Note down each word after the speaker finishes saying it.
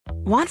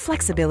Want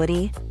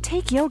flexibility?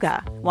 Take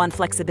yoga. Want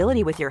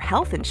flexibility with your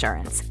health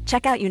insurance?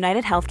 Check out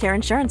United Healthcare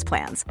Insurance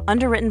Plans.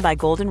 Underwritten by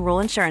Golden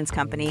Rule Insurance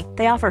Company,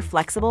 they offer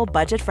flexible,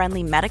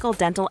 budget-friendly medical,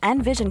 dental,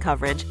 and vision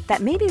coverage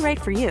that may be right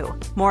for you.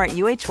 More at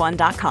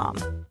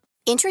uh1.com.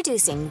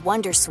 Introducing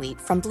Wondersuite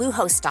from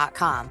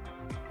Bluehost.com.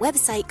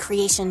 Website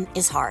creation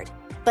is hard,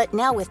 but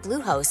now with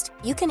Bluehost,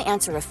 you can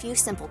answer a few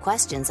simple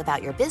questions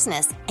about your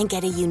business and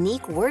get a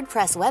unique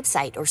WordPress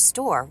website or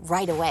store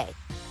right away.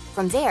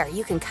 From there,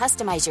 you can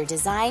customize your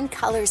design,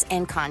 colors,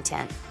 and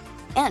content.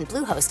 And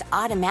Bluehost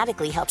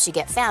automatically helps you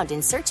get found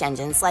in search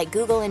engines like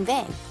Google and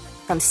Bing.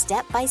 From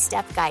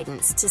step-by-step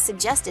guidance to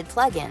suggested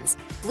plugins,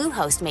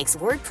 Bluehost makes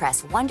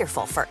WordPress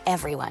wonderful for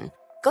everyone.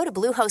 Go to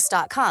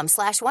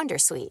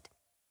bluehost.com/wondersuite.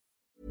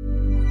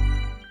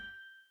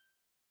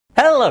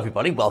 Hello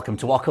everybody, welcome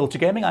to What Culture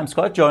Gaming. I'm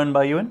Scott, joined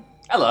by Ewan.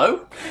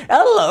 Hello.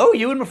 Hello,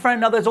 Ewan, my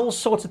friend. Now there's all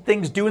sorts of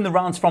things doing the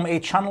rounds from a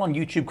channel on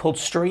YouTube called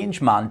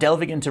Strange Man,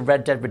 delving into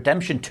Red Dead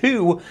Redemption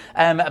 2,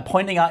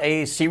 pointing out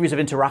a series of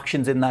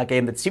interactions in that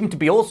game that seem to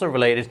be also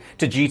related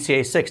to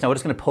GTA 6. Now we're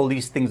just going to pull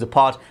these things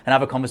apart and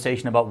have a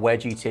conversation about where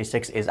GTA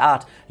 6 is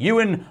at.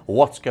 Ewan,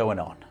 what's going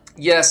on?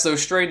 Yeah, so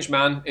Strange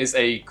Man is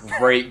a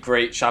great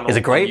channel on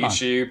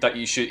YouTube that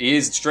you should...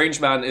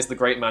 Strange Man is the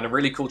Great Man, a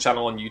really cool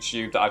channel on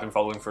YouTube that I've been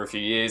following for a few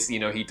years. You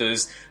know, he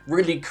does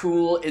really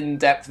cool,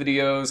 in-depth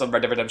videos on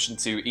Red Dead Redemption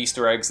 2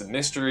 Easter eggs and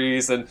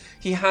mysteries, and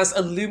he has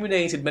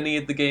illuminated many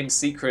of the game's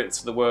secrets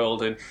for the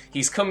world, and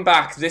he's come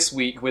back this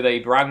week with a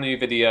brand new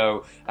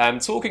video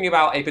talking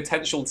about a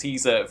potential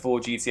teaser for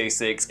GTA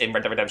 6 in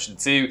Red Dead Redemption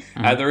 2.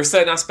 There are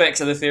certain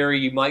aspects of the theory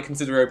you might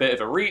consider a bit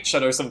of a reach. I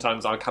know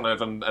sometimes I kind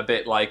of am a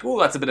bit like, oh,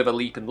 that's a bit of a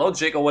leap in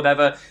logic or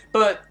whatever,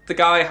 but the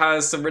guy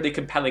has some really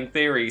compelling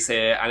theories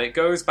here, and it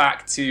goes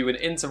back to an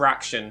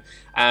interaction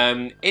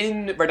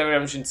in Red Dead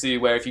Redemption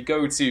 2 where if you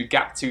go to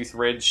Gaptooth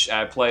Ridge,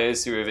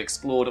 players who have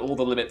explored all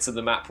the limits of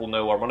the map will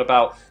know what I'm on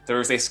about. There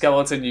is a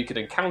skeleton you can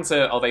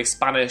encounter of a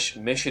Spanish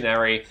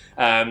missionary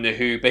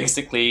who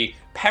basically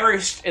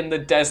perished in the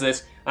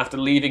desert after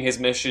leaving his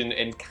mission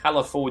in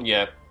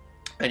California.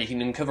 And you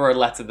can uncover a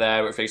letter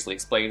there which basically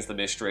explains the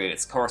mystery. And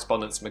it's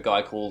correspondence from a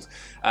guy called,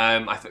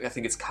 I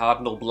think it's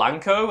Cardinal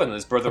Blanco, and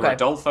his brother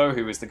Rodolfo,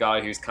 who is the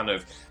guy who's kind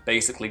of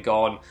basically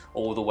gone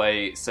all the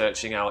way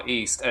searching out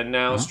east. And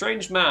now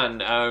Strange Man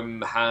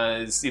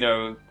has,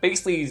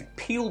 basically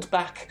peeled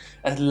back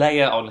a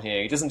layer on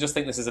here. He doesn't just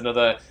think this is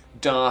another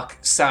dark,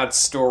 sad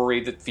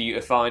story that for you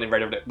to find in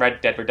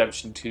Red Dead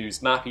Redemption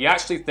 2's map. He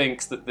actually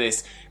thinks that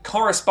this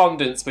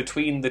correspondence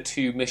between the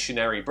two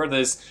missionary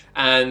brothers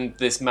and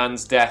this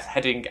man's death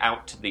heading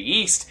out to the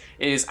east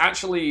is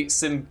actually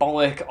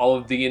symbolic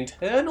of the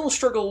internal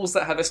struggles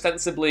that have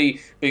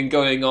ostensibly been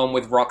going on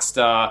with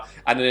Rockstar,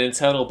 and an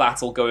internal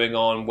battle going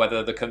on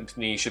whether the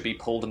company should be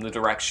pulled in the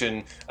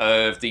direction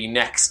of the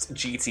next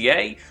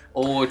GTA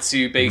or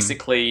to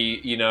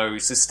basically,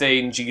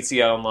 sustain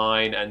GTA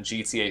Online and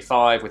GTA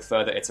 5 with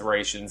further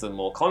iterations and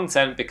more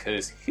content,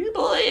 because,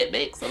 boy, it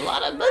makes a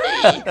lot of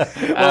money.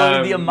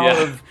 Well, the amount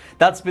of...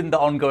 That's been the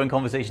ongoing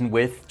conversation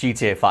with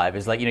GTA 5,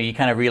 is like, you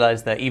kind of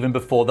realize that even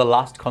before the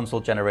last console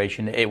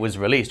generation, it was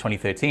released,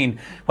 2013,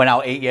 we're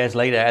now 8 years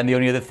later, and the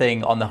only other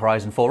thing on the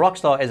horizon for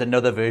Rockstar is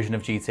another version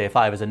of GTA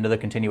 5, is another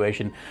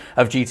continuation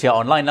of GTA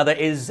Online. Now, there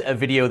is a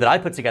video that I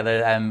put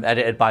together,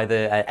 edited by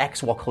the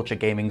ex-What Culture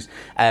Gaming's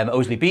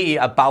Osley Beatty,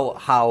 about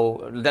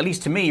how, at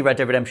least to me, Red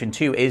Dead Redemption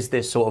 2 is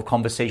this sort of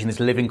conversation, this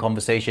living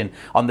conversation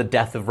on the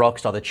death of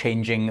Rockstar, the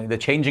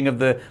changing of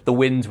the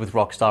winds with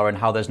Rockstar, and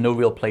how there's no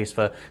real place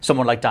for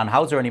someone like Dan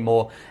Houser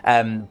anymore,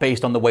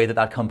 based on the way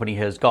that company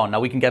has gone. Now,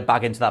 we can get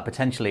back into that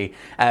potentially,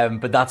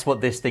 but that's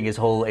what this thing is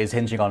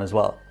hinging on as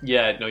well.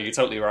 Yeah, no, you're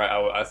totally right.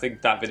 I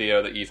think that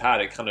video that you've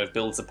had, it kind of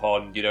builds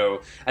upon, I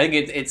think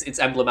it's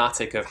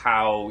emblematic of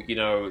how,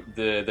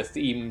 the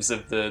themes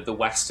of the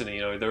Western,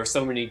 there are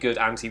so many good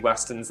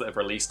anti-Westerns that have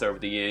released over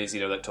the years,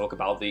 that talk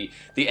about the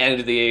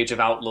end of the age of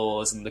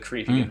outlaws and the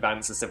creeping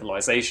advance of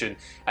civilization,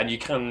 and you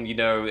can,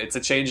 it's a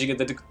changing of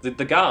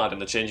the guard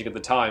and the changing of the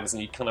times,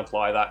 and you can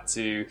apply that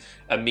to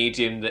a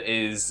medium that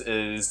is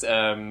as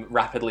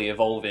rapidly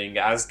evolving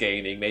as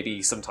gaming,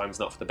 maybe sometimes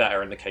not for the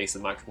better in the case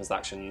of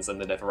microtransactions and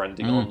the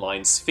never-ending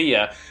online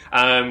sphere,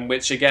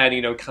 which again,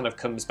 kind of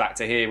comes back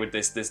to here with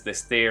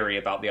this theory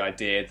about the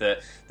idea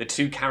that the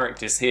two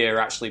characters here are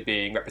actually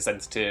being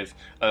representative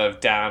of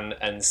Dan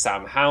and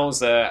Sam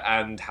Houser,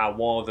 and how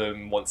one of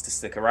them wants to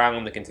stick around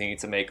and continue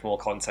to make more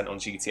content on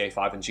GTA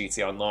 5 and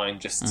GTA Online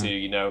just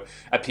to,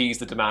 appease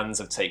the demands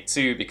of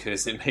Take-Two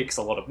because it makes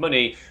a lot of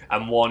money,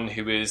 and one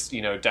who is,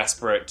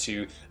 desperate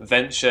to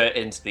venture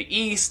into the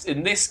East.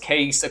 In this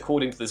case,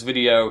 according to this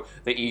video,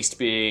 the East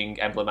being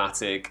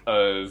emblematic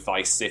of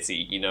Vice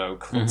City,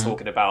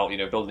 talking about,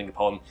 building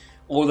upon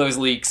all those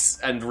leaks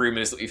and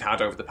rumours that we've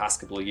had over the past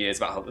couple of years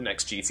about how the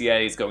next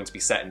GTA is going to be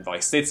set in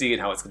Vice City and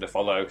how it's going to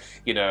follow,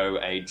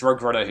 a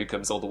drug runner who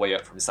comes all the way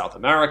up from South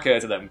America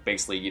to then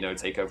basically,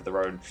 take over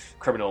their own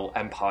criminal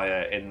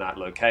empire in that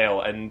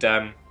locale. And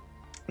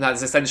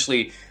that's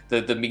essentially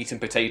the meat and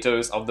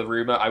potatoes of the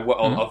rumor,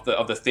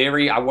 of the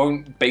theory. I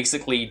won't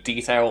basically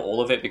detail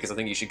all of it because I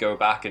think you should go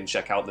back and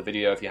check out the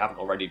video if you haven't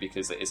already,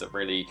 because it is a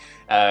really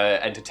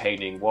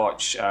entertaining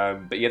watch.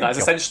 But yeah, that's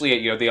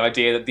essentially it. The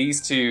idea that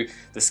these two,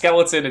 the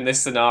skeleton in this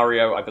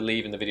scenario, I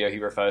believe in the video he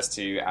refers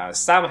to as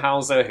Sam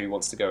Houser, who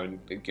wants to go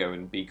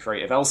and be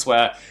creative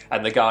elsewhere,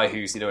 and the guy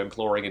who's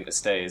imploring him to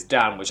stay is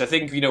Dan, which I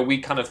think we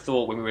kind of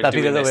thought when we were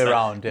doing this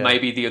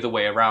maybe the other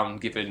way around,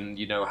 given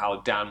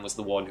how Dan was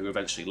the one who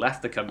eventually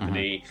left the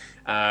company.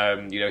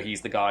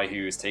 He's the guy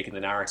who's taken the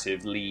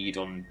narrative lead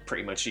on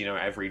pretty much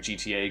every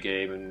GTA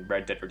game and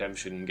Red Dead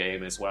Redemption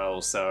game as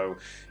well. So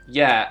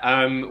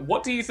yeah,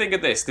 what do you think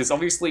of this? Because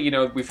obviously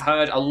we've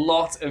heard a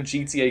lot of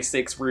GTA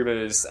 6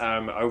 rumors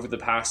over the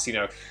past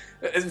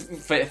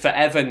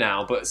forever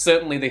now, but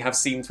certainly they have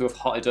seemed to have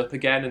hotted up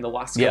again in the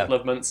last couple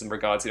of months in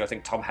regards to, I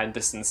think Tom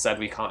Henderson said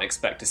we can't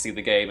expect to see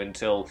the game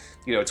until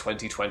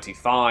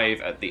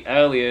 2025 at the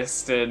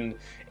earliest, and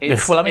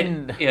it's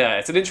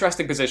an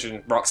interesting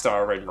position Rockstar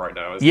are in right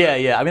now.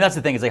 Yeah. I mean, that's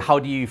the thing, is like, how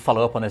do you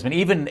follow up on this? I mean,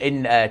 even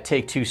in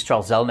Take-Two,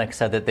 Strauss Zelnick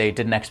said that they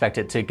didn't expect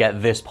it to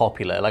get this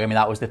popular. Like, I mean,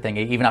 that was the thing,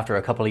 even after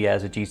a couple of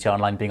years of GTA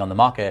Online being on the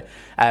market,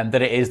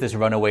 that it is this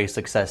runaway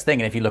success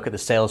thing. And if you look at the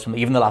sales from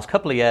even the last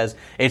couple of years,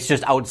 it's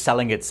just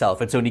outselling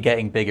itself. It's only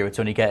getting bigger. It's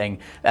only getting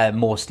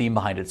more steam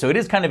behind it. So it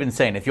is kind of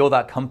insane. If you're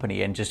that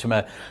company, and just from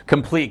a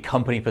complete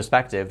company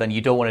perspective, then you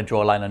don't want to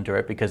draw a line under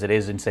it because it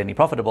is insanely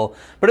profitable.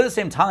 But at the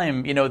same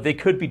time, they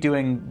could be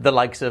doing the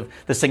likes of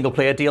the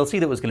single-player DLC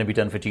that was going to be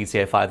done for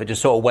GTA 5 that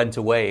just sort of went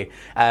away.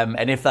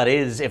 And if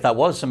that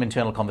was some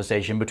internal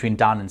conversation between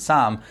Dan and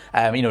Sam,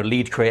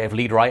 lead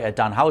writer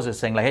Dan Houser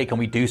saying like, hey, can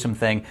we do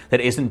something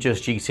that isn't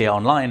just GTA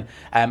Online?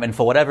 And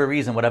for whatever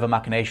reason, whatever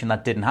machination,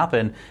 that didn't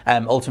happen.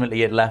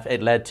 Ultimately, it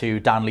led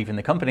to Dan leaving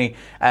the company,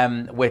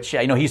 which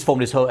he's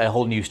formed his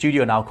whole new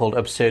studio now called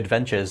Absurd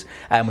Ventures,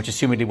 which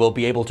assumedly will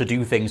be able to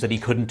do things that he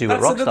couldn't do at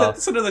Rockstar.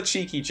 That's another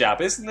cheeky jab,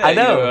 isn't it? I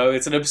know.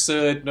 It's an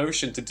absurd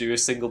notion to do a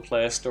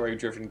single-player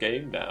story-driven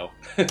game now.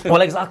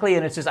 Well, exactly,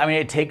 and it's just, I mean,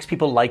 it takes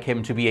people like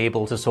him to be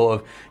able to sort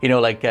of,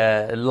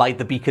 light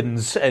the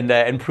beacons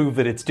and prove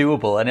that it's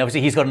doable. And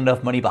obviously, he's got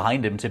enough money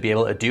behind him to be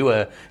able to do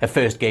a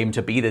first game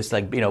to be this,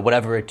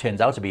 whatever it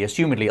turns out to be.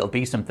 Assumedly, it'll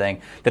be something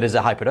that is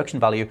a high production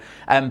value.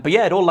 But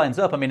yeah, it all lines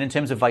up. I mean, in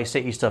terms of Vice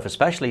City stuff,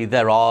 especially,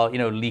 there are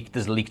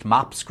there's leaked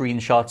map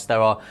screenshots.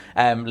 There are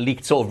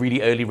leaked sort of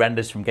really early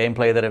renders from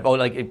gameplay that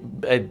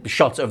have,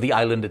 shots of the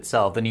island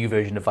itself, the new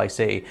version of Vice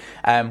City,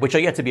 which are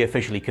yet to be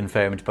officially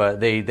confirmed. But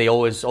they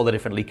always, all the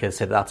different leakers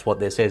say that's what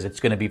this is. It's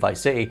going to be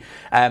Vice City,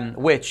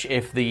 which,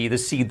 if the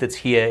seed that's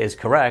here is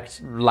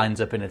correct,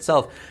 lines up in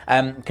itself.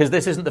 Because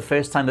this isn't the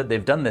first time that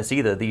they've done this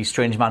either. The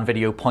Strange Man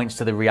video points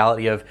to the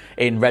reality of,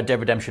 in Red Dead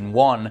Redemption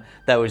 1,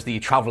 there was the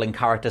traveling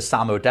character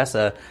Sam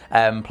Odessa,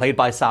 played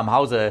by Sam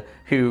Houser,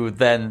 who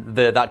then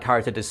that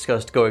character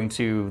discussed going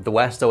to the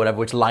West or whatever,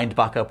 which lined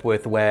back up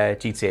with where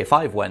GTA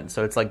 5 went.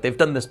 So it's like they've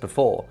done this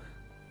before.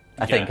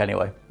 I think,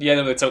 anyway. Yeah,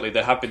 no, totally.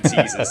 There have been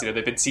teasers.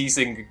 They've been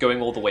teasing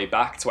going all the way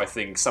back to, I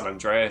think, San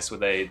Andreas, where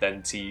they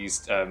then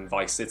teased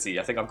Vice City.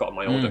 I think I've got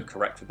my order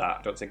correct for that.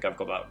 I don't think I've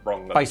got that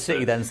wrong. Vice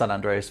City, then San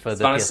Andreas for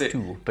the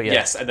PS2. But yeah.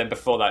 Yes, and then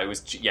before that it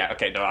was... Yeah,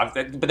 okay, no.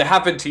 But they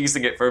have been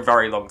teasing it for a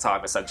very long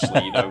time,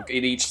 essentially.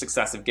 In each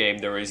successive game,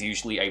 there is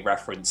usually a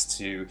reference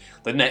to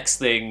the next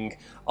thing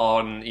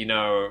on,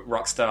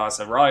 Rockstar's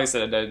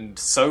horizon. And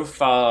so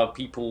far,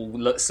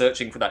 people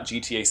searching for that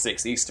GTA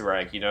 6 Easter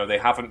egg, they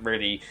haven't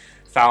really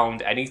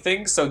found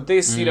anything. So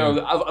this,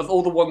 of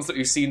all the ones that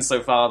we've seen so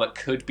far that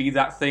could be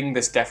that thing,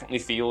 this definitely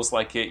feels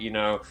like it.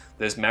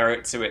 There's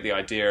merit to it. The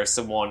idea of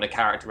a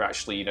character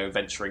actually,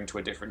 venturing to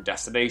a different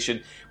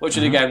destination, which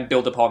would again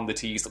build upon the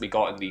tease that we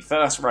got in the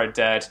first Red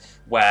Dead,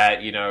 where,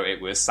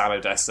 it was Sam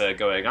Odessa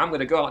going, I'm going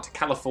to go out to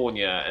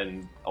California,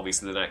 and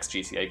obviously the next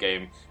GTA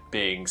game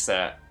being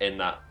set in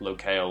that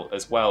locale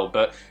as well.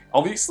 But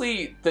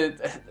obviously the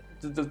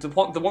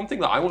one thing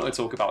that I want to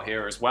talk about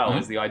here as well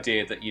is the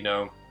idea that,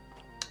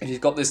 if you've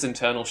got this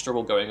internal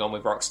struggle going on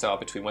with Rockstar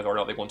between whether or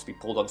not they want to be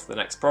pulled onto the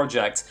next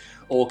project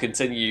or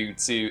continue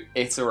to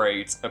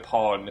iterate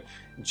upon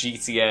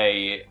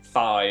GTA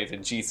 5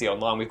 and GTA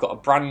Online, we've got a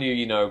brand new,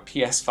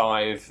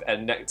 PS5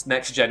 and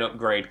next-gen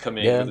upgrade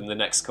coming within the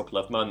next couple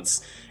of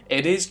months.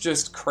 It is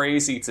just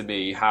crazy to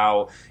me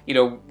how,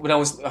 when I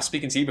was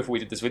speaking to you before we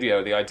did this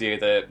video, the idea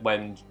that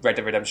when Red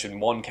Dead Redemption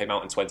 1 came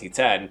out in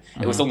 2010,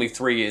 it was only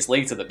 3 years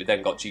later that we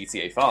then got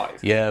GTA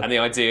 5. Yeah. And the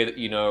idea that,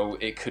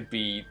 it could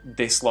be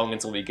this long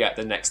until we get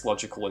the next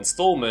logical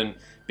installment,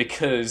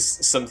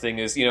 because something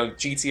is,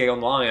 GTA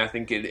Online, I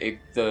think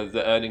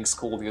the earnings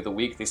call the other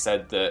week, they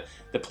said that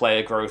the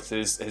player growth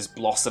has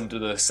blossomed to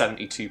the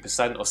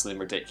 72% or something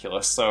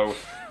ridiculous. So,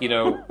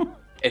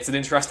 it's an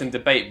interesting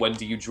debate. When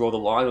do you draw the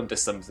line onto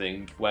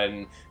something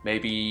when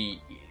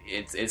maybe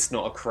it's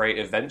not a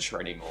creative venture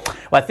anymore.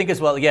 Well, I think as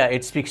well, yeah,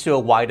 it speaks to a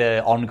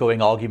wider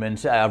ongoing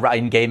argument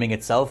in gaming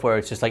itself, where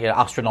it's just like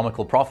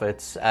astronomical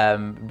profits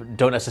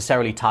don't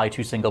necessarily tie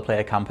to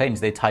single-player campaigns.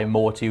 They tie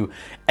more to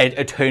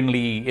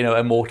eternally,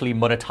 immortally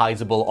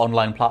monetizable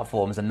online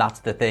platforms, and that's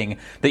the thing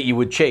that you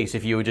would chase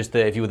if you were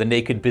the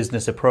naked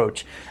business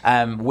approach,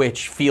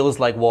 which feels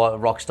like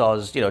what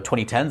Rockstar's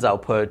 2010s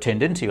output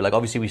turned into. Like,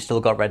 obviously, we still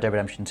got Red Dead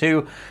Redemption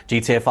 2,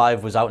 GTA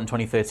 5 was out in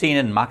 2013,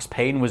 and Max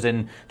Payne was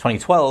in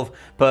 2012,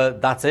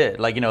 but that's it.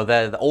 Like,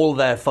 all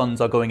their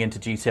funds are going into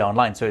GTA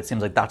Online, so it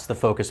seems like that's the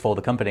focus for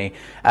the company,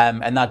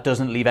 and that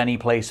doesn't leave any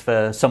place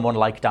for someone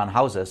like Dan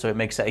Houser. So it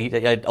makes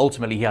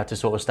ultimately he had to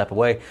sort of step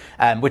away,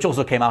 which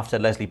also came after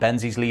Leslie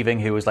Benzies leaving,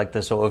 who was like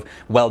the sort of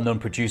well-known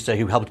producer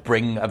who helped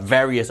bring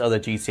various other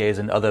GTAs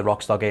and other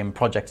Rockstar game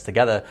projects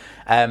together.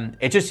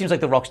 It just seems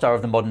like the Rockstar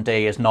of the modern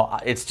day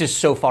it's just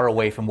so far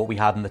away from what we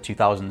had in the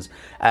 2000s.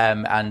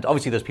 And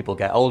obviously those people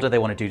get older, they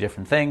want to do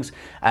different things,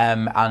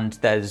 and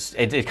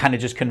it kind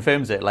of just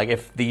confirms it. Like,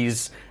 if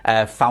these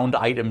found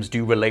items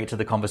do relate to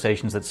the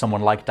conversations that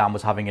someone like Dan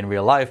was having in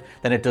real life,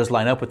 then it does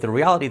line up with the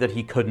reality that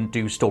he couldn't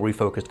do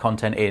story-focused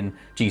content in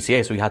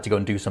GTA, so he had to go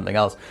and do something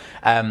else.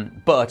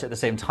 But at the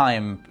same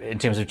time, in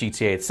terms of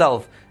GTA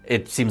itself,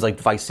 it seems like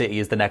Vice City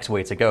is the next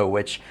way to go,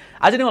 which,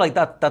 I don't know, like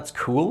that's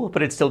cool,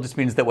 but it still just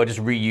means that we're just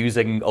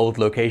reusing old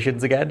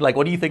locations again. Like,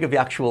 what do you think of the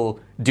actual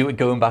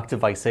going back to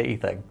Vice City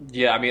thing?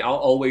 Yeah, I mean, I'll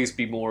always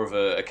be more of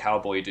a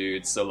cowboy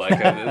dude, so like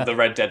the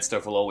Red Dead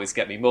stuff will always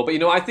get me more.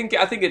 But I think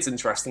it's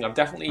interesting. I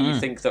definitely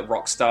think that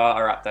Rockstar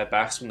are at their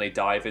best when they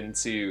dive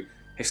into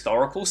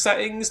historical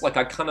settings. Like,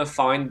 I kind of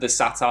find the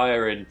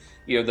satire and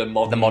the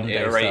modern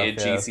iterated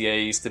stuff,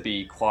 GTAs to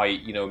be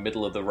quite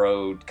middle of the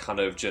road, kind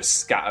of just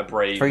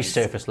scatterbrained, very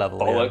surface level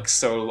bollocks. Yeah.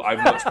 So I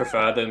much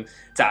prefer them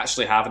to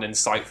actually have an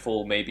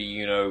insightful,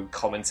 maybe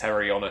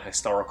commentary on a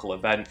historical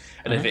event.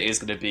 And if it is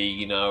going to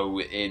be in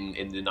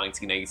the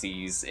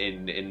 1980s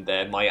in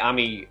their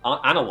Miami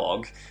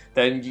analog,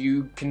 then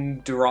you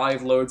can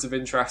derive loads of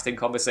interesting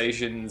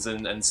conversations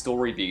and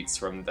story beats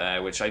from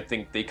there, which I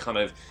think they kind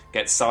of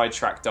get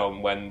sidetracked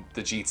on when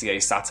the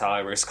GTA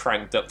satire is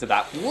cranked up to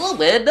that "whoa,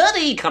 we're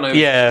nutty" kind of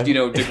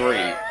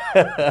degree.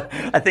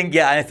 I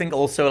think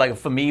also, like,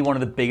 for me, one of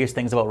the biggest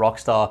things about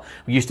Rockstar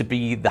used to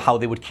be how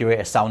they would curate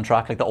a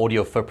soundtrack, like the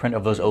audio footprint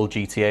of those old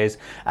GTAs.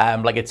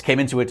 Like, it came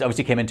into its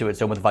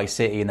own with Vice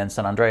City and then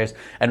San Andreas,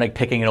 and like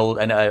picking an old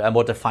and a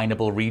more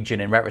definable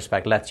region in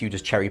retrospect lets you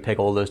just cherry pick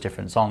all those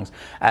different songs,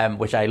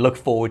 which I look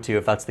forward to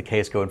if that's the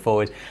case going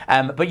forward.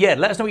 But yeah,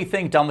 let us know what you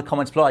think down in the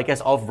comments below, I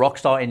guess, of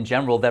Rockstar in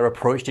general, their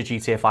approach to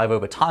GTA 5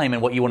 over time,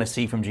 and what you want to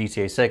see from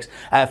GTA 6.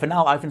 For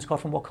now, I've been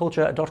Scott from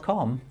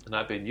WhatCulture.com. And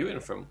I've been Ewan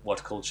from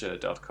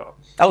WhatCulture.com.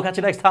 I'll catch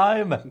you next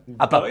time.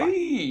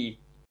 Bye.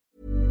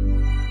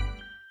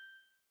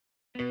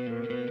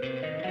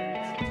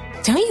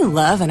 Don't you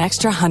love an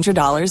extra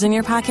 $100 in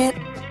your pocket?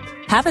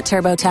 Have a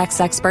TurboTax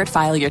expert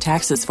file your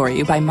taxes for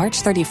you by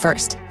March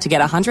 31st to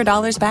get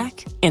 $100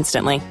 back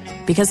instantly.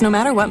 Because no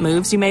matter what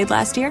moves you made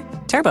last year,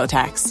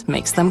 TurboTax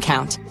makes them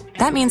count.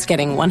 That means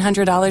getting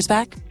 $100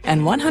 back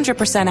and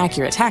 100%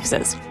 accurate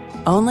taxes,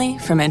 only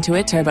from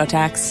Intuit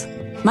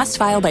TurboTax. Must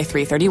file by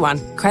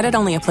 3/31. Credit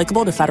only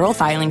applicable to federal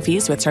filing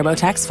fees with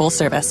TurboTax full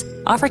service.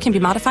 Offer can be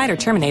modified or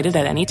terminated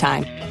at any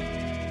time.